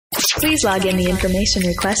Please log in the information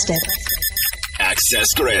requested. Access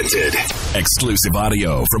granted. Exclusive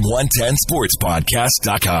audio from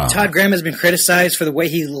 110sportspodcast.com. Todd Graham has been criticized for the way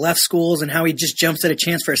he left schools and how he just jumps at a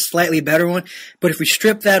chance for a slightly better one. But if we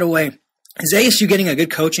strip that away, is ASU getting a good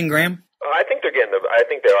coaching, Graham? I think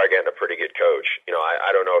they are getting a pretty good coach.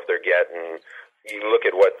 I don't know if they're getting. You look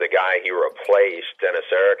at what the guy he replaced,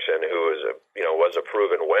 Dennis Erickson, who was a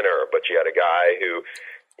proven winner, but you had a guy who.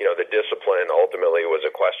 The discipline ultimately was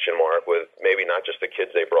a question mark with maybe not just the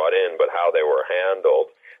kids they brought in, but how they were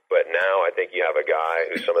handled. But now I think you have a guy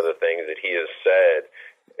who some of the things that he has said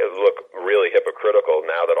look really hypocritical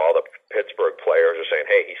now that all the Pittsburgh players are saying,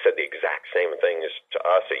 hey, he said the exact same things to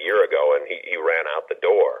us a year ago, and he ran out the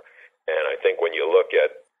door. And I think when you look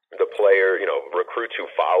at the player, recruits who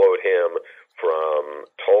followed him from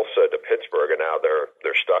Tulsa to Pittsburgh, and now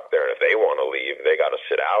they're stuck there, and if they want to leave, they got to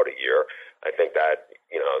sit out a year. I think that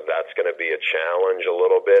that's going to be a challenge a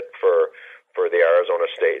little bit for the Arizona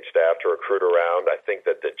State staff to recruit around. I think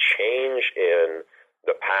that the change in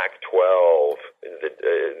the Pac-12,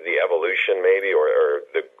 the evolution maybe, or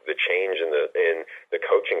the change in the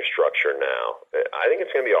coaching structure now, I think it's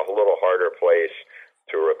going to be a little harder place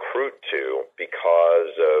to recruit to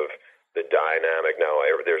because of the dynamic. Now,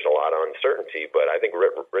 there's a lot of uncertainty, but I think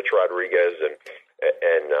Rich Rodriguez and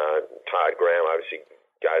Todd Graham, obviously,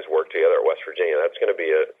 guys work together at West Virginia. That's going to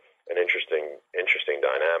be an interesting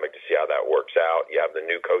dynamic to see how that works out. You have the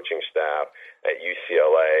new coaching staff at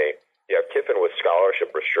UCLA. You have Kiffin with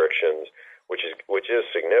scholarship restrictions, which is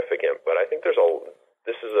significant. But I think this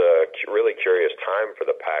is a really curious time for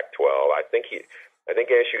the Pac-12. I think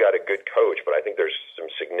ASU got a good coach, but I think there's some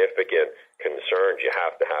significant concerns you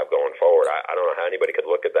have to have going forward. I don't know how anybody could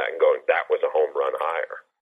look at that and go, that was a home run hire.